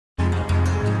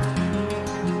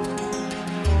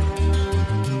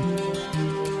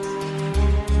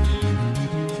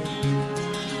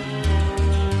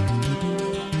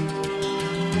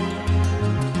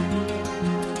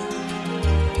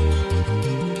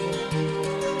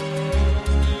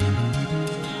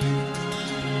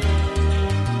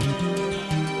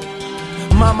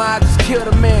mama, I just killed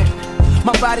a man.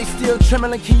 My body's still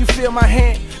trembling, can you feel my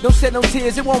hand? Don't shed no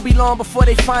tears, it won't be long before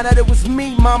they find out it was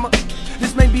me, mama.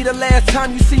 This may be the last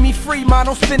time you see me free, ma,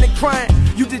 don't spend it crying.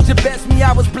 You did your best, me,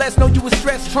 I was blessed, know you was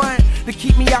stressed, trying to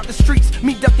keep me out the streets,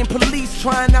 me ducking police,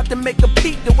 trying not to make a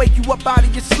peep, to wake you up out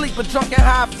of your sleep, a drunk and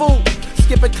high fool,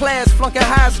 skipping class, flunking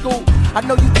high school. I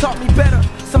know you taught me better,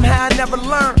 somehow I never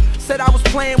learned. Said I was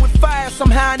playing with fire,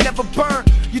 somehow I never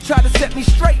burned. You tried to set me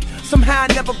straight, somehow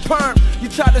I never permed. You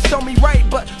tried to show me right,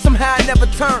 but somehow I never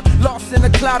turned. Lost in a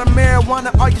cloud of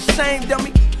marijuana, are you ashamed,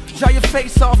 dummy? Dry your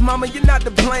face off, mama, you're not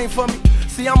to blame for me.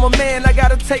 See, I'm a man, I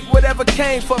gotta take whatever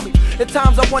came for me. At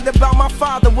times I wonder about my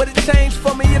father, would it change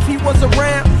for me if he was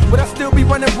around? Would I still be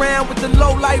running around with the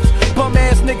low life? Bum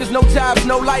ass niggas, no jobs,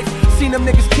 no life. Seen them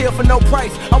niggas kill for no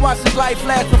price. I watched his life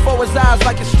flash before his eyes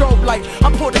like a strobe light.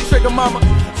 I pulled the trigger, mama.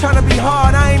 Tryna be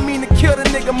hard, I ain't mean to kill the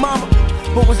nigga, mama.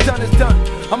 But what's done is done,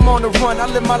 I'm on the run. I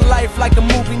live my life like a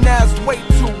movie, now it's way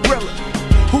too real.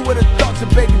 Who would've thought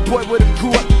your baby boy would've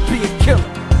grew up to be a killer?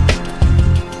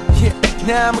 Yeah,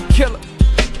 now I'm a killer.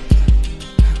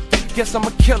 Guess I'm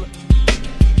a killer.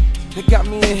 They got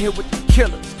me in here with the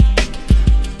killers.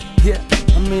 Yeah,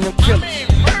 I mean I'm killers. I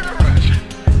mean murderers.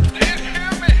 Did you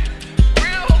hear me?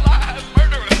 Real live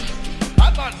murderers. I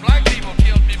thought black people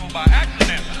killed people by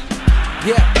accident.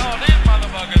 Yeah. No, these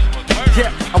motherfuckers was murderers.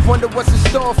 Yeah, I wonder what's in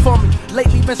store for me.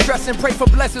 Lately been stressing, pray for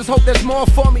blessings, hope there's more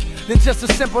for me than just a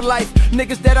simple life.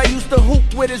 Niggas that I used to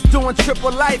hoop with is doing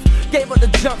triple life. Gave up the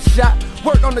jump shot,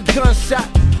 worked on the gunshot.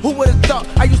 Who would've thought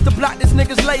I used to block this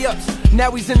nigga's layups?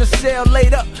 Now he's in the cell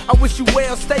laid up. I wish you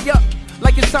well, stay up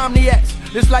like insomniacs.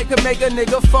 This life could make a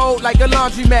nigga fold like a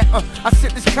laundromat. I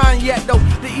sip this cognac though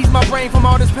to ease my brain from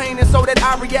all this pain and so that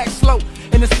I react slow.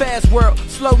 In this fast world,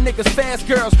 slow niggas, fast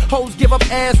girls, hoes give up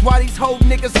ass while these hoe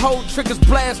niggas hold triggers,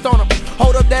 blast on them.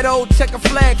 Hold up that old checker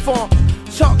flag for 'em.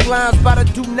 Chalk lines by the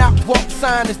do not walk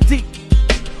sign is deep.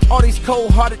 All these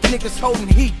cold-hearted niggas holding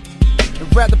heat.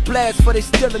 They'd rather blast for they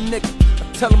still a nigga.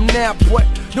 I tell them now, boy,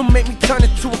 don't make me turn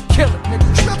into a killer, nigga.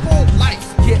 Triple life.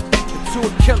 Yeah, into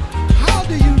a killer. How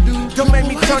do you do? Don't make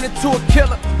me turn into a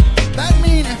killer. That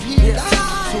mean if he Yeah,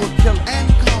 die to a killer. and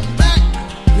come back,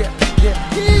 Yeah.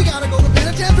 he gotta go to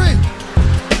penitentiary.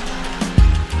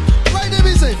 Right,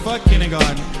 DBC? Fuck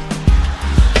kindergarten.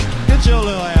 Get your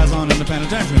little ass on in the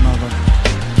penitentiary,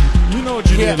 motherfucker. You know what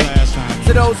you Yeah. did last time.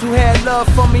 To those who had love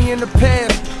for me in the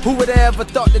past, who would ever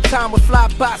thought the time would fly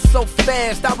by so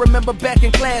fast? I remember back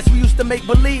in class we used to make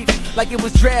believe like it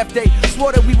was draft day.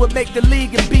 Swore that we would make the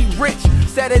league and be rich.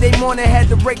 Saturday morning had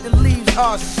to rake the leaves.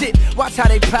 Oh shit, watch how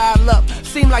they pile up.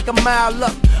 Seem like a mile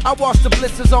up. I wash the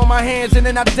blisters on my hands and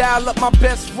then I dial up my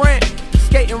best friend.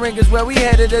 Skating ring is where we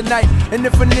headed tonight. And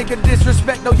if a nigga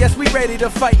disrespect, oh yes, we ready to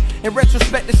fight. In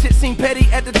retrospect, the shit seemed petty.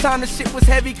 At the time, the shit was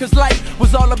heavy, cause life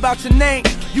was all about your name.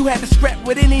 You had to scrap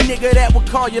with any nigga that would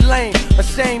call you lame. A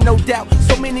shame, no doubt.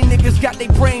 So many niggas got their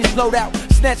brains blowed out.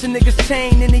 Snatch a nigga's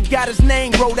chain and he got his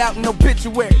name wrote out in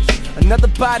obituaries. Another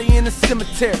body in the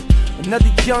cemetery. Another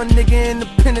young nigga in the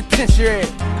penitentiary.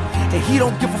 And he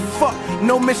don't give a fuck,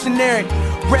 no missionary.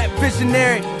 Rap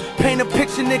visionary. Paint a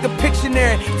picture, nigga,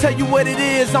 Pictionary. Tell you what it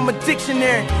is, I'm a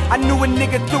dictionary. I knew a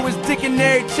nigga through his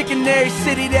dictionary. Chickenary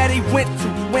city that he went to.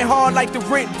 Went hard like the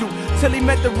rent do, till he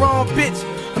met the wrong bitch.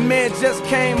 A man just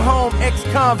came home,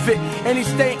 ex-convict, and he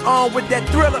stayed on with that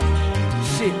thriller.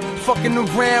 Shit, fucking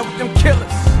around with them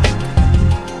killers.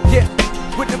 Yeah,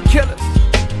 with them killers.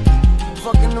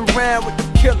 Fucking around with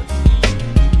them killers.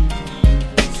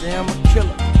 Say I'm a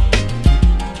killer.